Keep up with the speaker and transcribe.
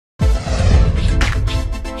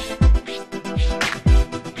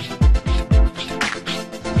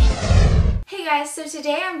guys, so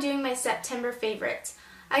today I'm doing my September favorites.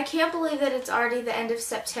 I can't believe that it's already the end of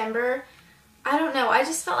September. I don't know, I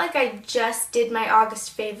just felt like I just did my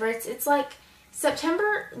August favorites. It's like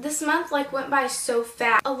September, this month went by so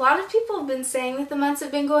fast. A lot of people have been saying that the months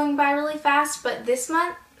have been going by really fast, but this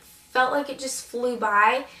month felt like it just flew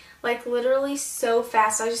by, like literally so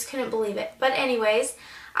fast. I just couldn't believe it. But anyways,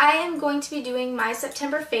 I am going to be doing my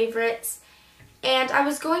September favorites. And I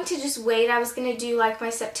was going to just wait. I was going to do like my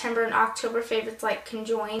September and October favorites like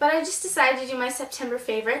conjoined. But I just decided to do my September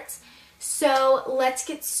favorites. So let's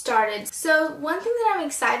get started. So one thing that I'm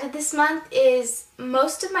excited this month is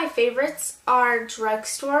most of my favorites are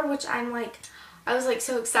drugstore, which I was like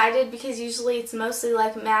so excited because usually it's mostly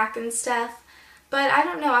like MAC and stuff. But I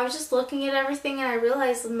don't know, I was just looking at everything and I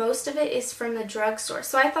realized most of it is from the drugstore.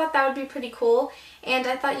 So I thought that would be pretty cool, and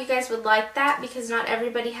I thought you guys would like that because not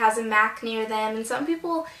everybody has a MAC near them, and some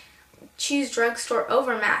people choose drugstore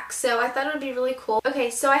over MAC. So I thought it would be really cool. Okay,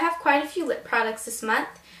 so I have quite a few lip products this month,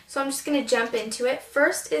 so I'm just going to jump into it.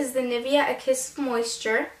 First is the Nivea A Kiss of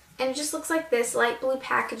Moisture, and it just looks like this, light blue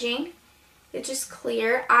packaging. It's just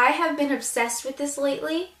clear. I have been obsessed with this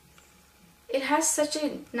lately. It has such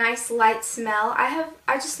a nice light smell.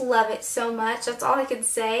 I just love it so much. That's all I could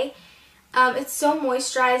say. It's so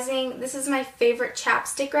moisturizing. This is my favorite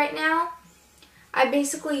chapstick right now. I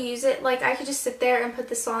basically use it, like I could just sit there and put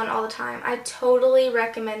this on all the time. I totally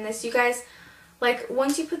recommend this. You guys, like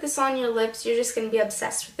once you put this on your lips, you're just going to be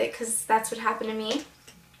obsessed with it because that's what happened to me.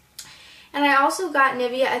 And I also got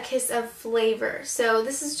Nivea A Kiss of Flavor. So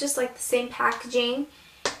this is just like the same packaging,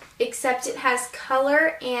 except it has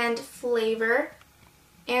color and flavor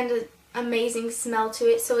and an amazing smell to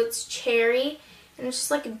it. So it's cherry and it's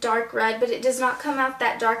just like a dark red, but it does not come out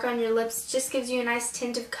that dark on your lips. It just gives you a nice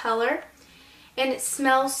tint of color, and it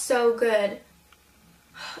smells so good.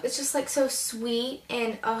 It's just like so sweet,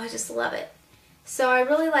 and oh, I just love it. So I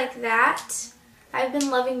really like that. I've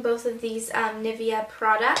been loving both of these Nivea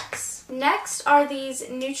products. Next are these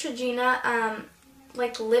Neutrogena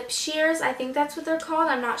like lip shears. I think that's what they're called.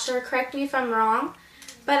 I'm not sure. Correct me if I'm wrong.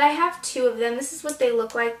 But I have two of them. This is what they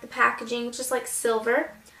look like. The packaging is just like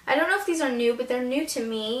silver. I don't know if these are new, but they're new to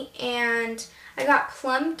me. And I got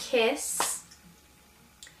Plum Kiss,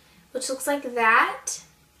 which looks like that.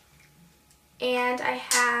 And I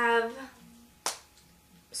have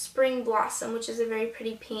Spring Blossom, which is a very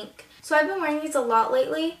pretty pink. So I've been wearing these a lot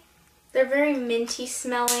lately. They're very minty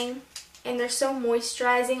smelling, and they're so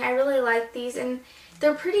moisturizing. I really like these, and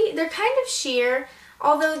they're kind of sheer,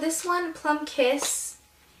 although this one, Plum Kiss,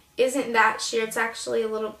 isn't that sheer. It's actually a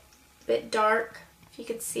little bit dark, if you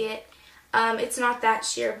could see it. It's not that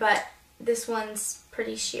sheer, but this one's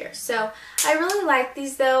pretty sheer. So I really like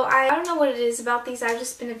these though. I don't know what it is about these. I've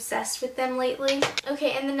just been obsessed with them lately.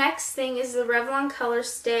 Okay, and the next thing is the Revlon Color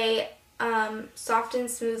Stay Soft and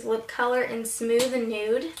Smooth Lip Color in Smooth and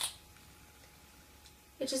Nude.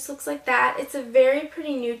 It just looks like that. It's a very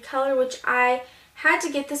pretty nude color, which I had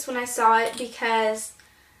to get this when I saw it because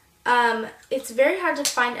it's very hard to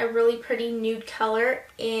find a really pretty nude color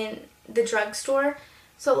in the drugstore.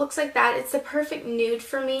 So it looks like that. It's the perfect nude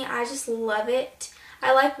for me. I just love it.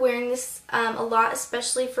 I like wearing this a lot,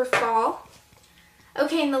 especially for fall.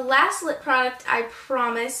 Okay, and the last lip product, I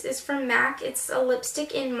promise, is from MAC. It's a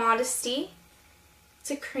lipstick in Modesty.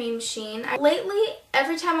 It's a cream sheen. Lately,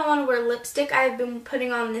 every time I want to wear lipstick, I've been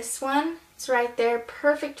putting on this one. It's right there,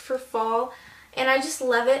 perfect for fall, and I just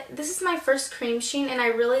love it. This is my first cream sheen, and I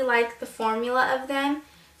really like the formula of them,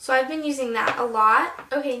 so I've been using that a lot.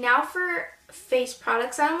 Okay, now for face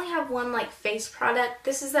products. I only have one like face product.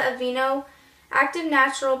 This is the Aveeno Active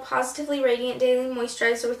Natural Positively Radiant Daily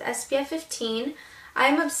Moisturizer with SPF 15.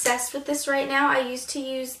 I'm obsessed with this right now. I used to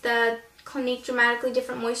use the Clinique Dramatically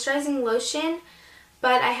Different Moisturizing Lotion,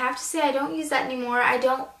 but I have to say I don't use that anymore. I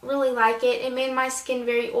don't really like it. It made my skin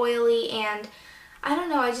very oily, and I don't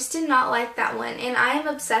know, I just did not like that one. And I am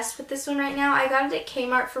obsessed with this one right now. I got it at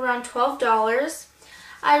Kmart for around $12.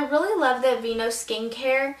 I really love the Aveeno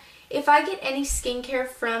skincare. If I get any skincare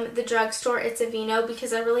from the drugstore, it's Aveeno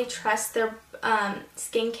because I really trust their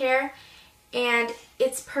skincare. And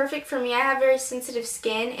it's perfect for me. I have very sensitive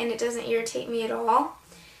skin, and it doesn't irritate me at all.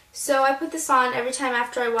 So I put this on every time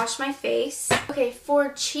after I wash my face. Okay,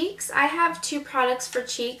 for cheeks, I have two products for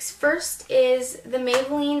cheeks. First is the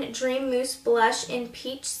Maybelline Dream Mousse Blush in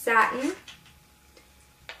Peach Satin.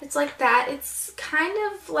 It's like that. It's kind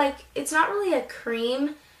of like, it's not really a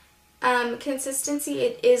cream consistency.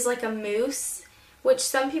 It is like a mousse, which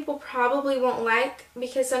some people probably won't like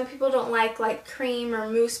because some people don't like cream or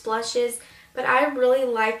mousse blushes, but I really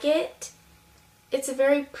like it. It's a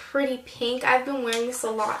very pretty pink. I've been wearing this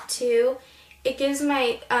a lot too, It gives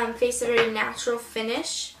my face a very natural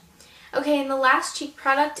finish. Okay, and the last cheek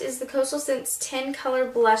product is the Coastal Scents 10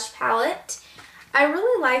 Color Blush Palette. I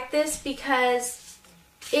really like this because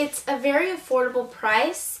it's a very affordable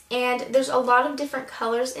price, and there's a lot of different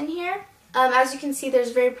colors in here. As you can see,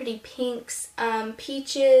 there's very pretty pinks,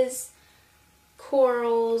 peaches,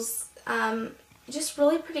 corals, just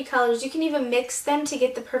really pretty colors. You can even mix them to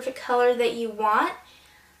get the perfect color that you want.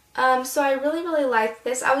 So I really like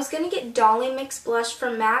this. I was going to get Dolly Mix Blush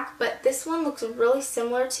from MAC, but this one looks really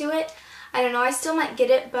similar to it. I don't know, I still might get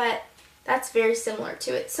it, but that's very similar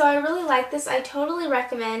to it. So I really like this. I totally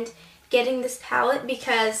recommend getting this palette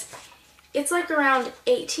because it's like around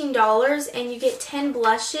 $18 and you get 10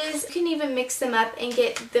 blushes. You can even mix them up and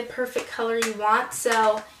get the perfect color you want,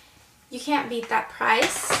 so you can't beat that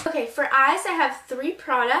price. Okay, for eyes I have 3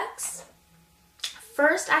 products.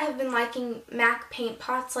 First, I have been liking MAC paint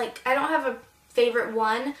pots. Like, I don't have a favorite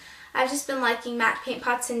one. I've just been liking MAC paint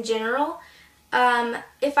pots in general.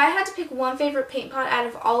 If I had to pick one favorite paint pot out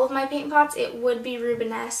of all of my paint pots, it would be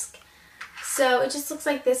Rubenesque. So it just looks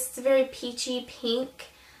like this. It's a very peachy pink.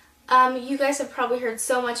 You guys have probably heard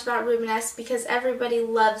so much about Rubenesque because everybody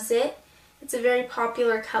loves it. It's a very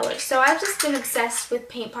popular color. So I've just been obsessed with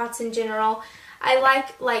paint pots in general. I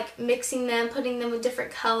like mixing them, putting them with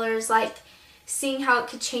different colors, like seeing how it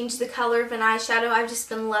could change the color of an eyeshadow. I've just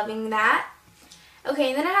been loving that. Okay,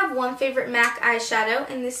 and then I have one favorite MAC eyeshadow,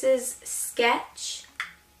 and this is Sketch.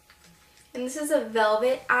 And this is a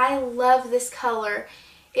velvet. I love this color.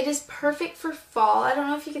 It is perfect for fall. I don't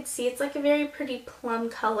know if you can see. It's like a very pretty plum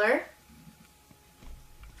color.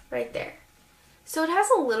 Right there. So it has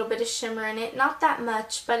a little bit of shimmer in it. Not that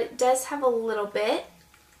much, but it does have a little bit.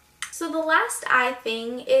 So the last eye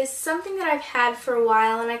thing is something that I've had for a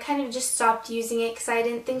while, and I kind of just stopped using it because I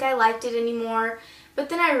didn't think I liked it anymore. But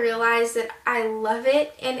then I realized that I love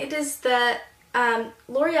it, and it is the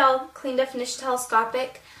L'Oreal Clean Definition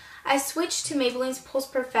Telescopic. I switched to Maybelline's Pulse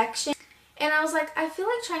Perfection, and I was like, I feel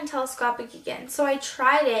like trying telescopic again. So I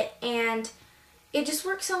tried it, and it just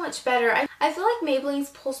works so much better. I feel like Maybelline's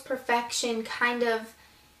Pulse Perfection kind of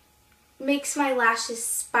makes my lashes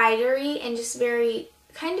spidery and just very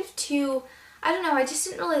kind of too, I don't know, I just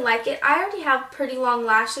didn't really like it. I already have pretty long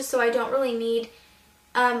lashes, so I don't really need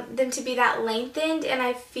them to be that lengthened, and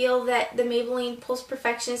I feel that the Maybelline Pulse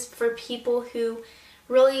Perfection is for people who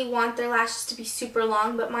really want their lashes to be super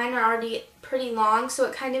long, but mine are already pretty long, so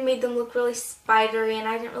it kind of made them look really spidery, and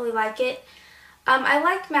I didn't really like it. I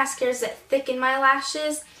like mascaras that thicken my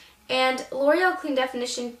lashes, and L'Oreal Clean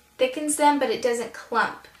Definition thickens them, but it doesn't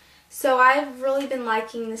clump. So I've really been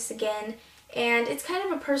liking this again, and it's kind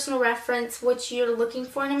of a personal reference what you're looking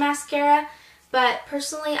for in a mascara, but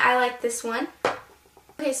personally I like this one.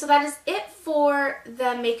 Okay, so that is it for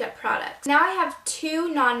the makeup products. Now I have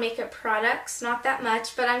 2 non-makeup products, not that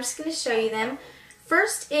much, but I'm just going to show you them.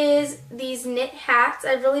 First is these knit hats.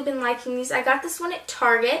 I've really been liking these. I got this one at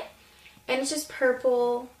Target, and it's just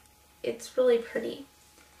purple. It's really pretty.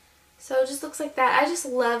 So it just looks like that. I just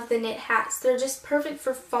love the knit hats. They're just perfect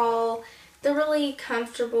for fall. They're really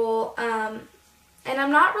comfortable, and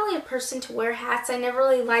I'm not really a person to wear hats. I never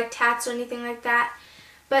really liked hats or anything like that,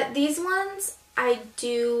 but these ones I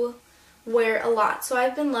do wear a lot, so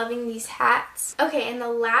I've been loving these hats. Okay, and the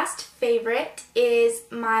last favorite is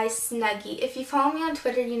my Snuggie. If you follow me on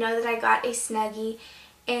Twitter, you know that I got a Snuggie,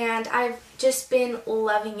 and I've just been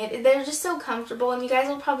loving it. They're just so comfortable, and you guys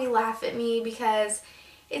will probably laugh at me because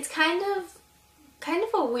it's kind of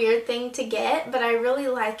a weird thing to get, but I really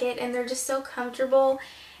like it, and they're just so comfortable,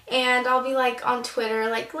 and I'll be like on Twitter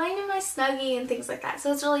like lying in my Snuggie and things like that,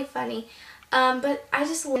 so it's really funny. But I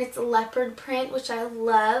just love it's a leopard print, which I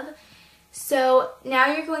love. So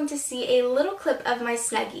now you're going to see a little clip of my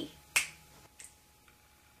Snuggie.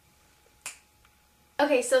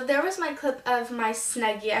 Okay, so there was my clip of my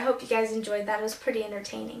Snuggie. I hope you guys enjoyed that. It was pretty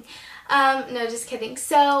entertaining. No, just kidding.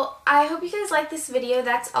 So I hope you guys like this video.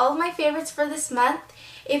 That's all of my favorites for this month.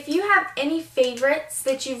 If you have any favorites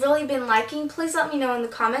that you've really been liking, please let me know in the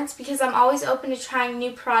comments because I'm always open to trying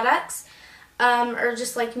new products. Or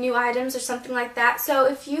just like new items or something like that. So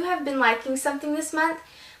if you have been liking something this month,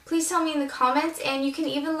 please tell me in the comments, and you can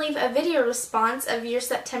even leave a video response of your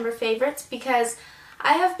September favorites because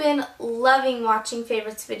I have been loving watching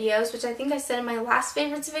favorites videos, which I think I said in my last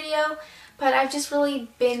favorites video, but I've just really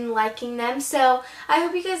been liking them. So I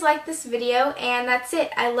hope you guys like this video, and that's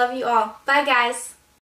it. I love you all. Bye guys!